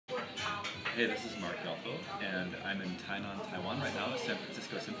Hey, this is Mark Gelfo, and I'm in Tainan, Taiwan right now, San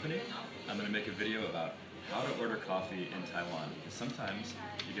Francisco Symphony. I'm going to make a video about how to order coffee in Taiwan. Sometimes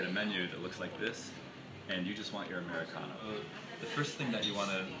you get a menu that looks like this, and you just want your Americano. The first thing that you want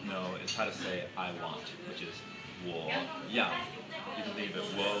to know is how to say I want, which is 我要. You can think of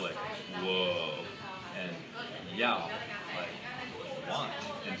it wo like whoa, and yao like want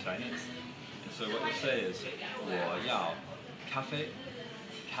in Chinese. And so what you say is 我要 cafe.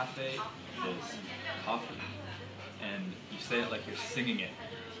 Cafe is coffee, and you say it like you're singing it.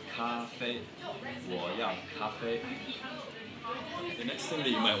 Cafe, 我要 cafe. The next thing that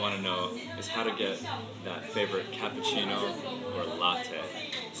you might want to know is how to get that favorite cappuccino or latte.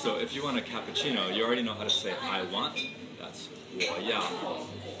 So if you want a cappuccino, you already know how to say I want. That's 我要.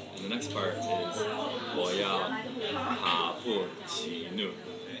 And the next part is 我要 cappuccino.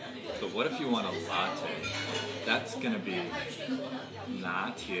 But what if you want a latte? That's going to be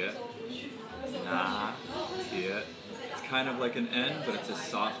Latte. It's kind of like an N, but it's a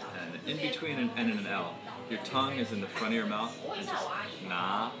soft N. In between an N and an L. Your tongue is in the front of your mouth, and just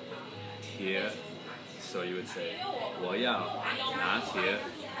Latte. So you would say 我要 Latte.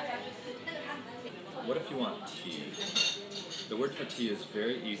 What if you want tea? The word for tea is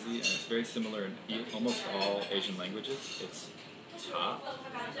very easy, and it's very similar in almost all Asian languages. It's cha.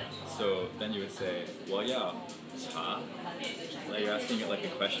 So then you would say 我要 cha. Like you're asking it like a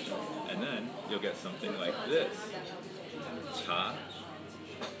question, and then you'll get something like this. Cha.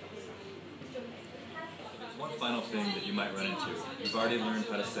 One final thing that you might run into. You've already learned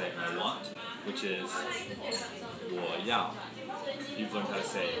how to say I want, which is 我要. You've learned how to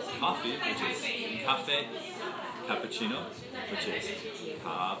say coffee, which is cafe. Cappuccino, which is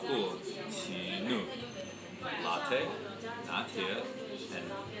cappuccino. Latte, latte, and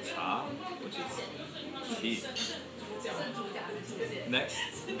cha, which is tea. Next,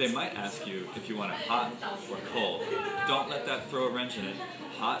 they might ask you if you want it hot or cold. Don't let that throw a wrench in it.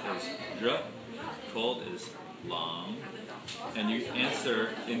 Hot is 热, cold is 冷, and you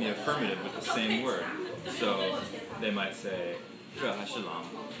answer in the affirmative with the same word. So they might say 热还是冷.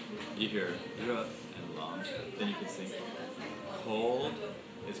 You hear 热 and 冷, then you can think cold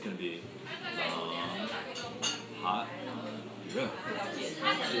is going to be 冷, hot, 热.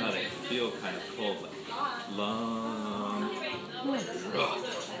 See how they feel kind of cold, like 冷, 热.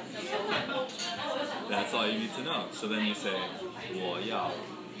 That's all you need to know. So then you say 我要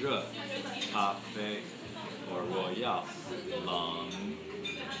热咖啡 or 我要冷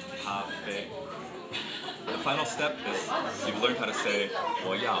咖啡. The final step is you've learned how to say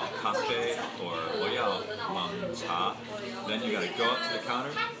我要咖啡 or 我要冷茶. Then you gotta go up to the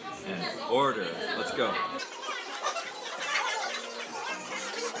counter and order. Let's go.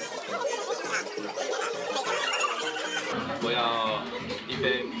 我要一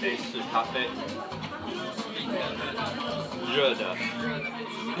杯美式咖啡，热的。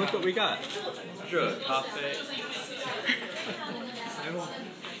Look what we got. 热咖啡。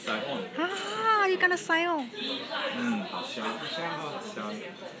腮红。Ah, you gonna sign on? 好香，好香。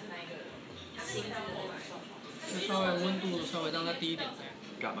稍微温度稍微让它低一点。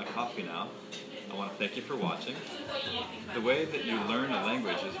Got my coffee now. I want to thank you for watching. The way that you learn a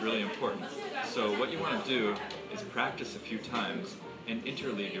language is really important. So what you want to do is practice a few times and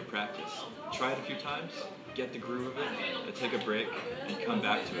interleave your practice. Try it a few times, get the groove of it, take a break, and come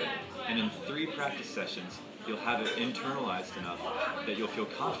back to it. And in 3 practice sessions, you'll have it internalized enough that you'll feel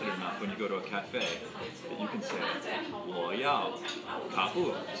confident enough when you go to a cafe that you can say 我要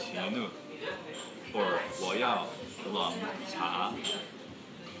cappuccino or 我要冷茶.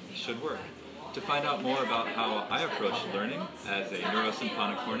 It should work. To find out more about how I approach learning as a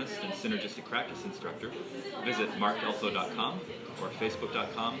neurosymphonic hornist and synergistic practice instructor, visit markelfo.com or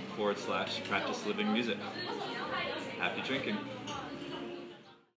facebook.com/practicelivingmusic. Happy drinking!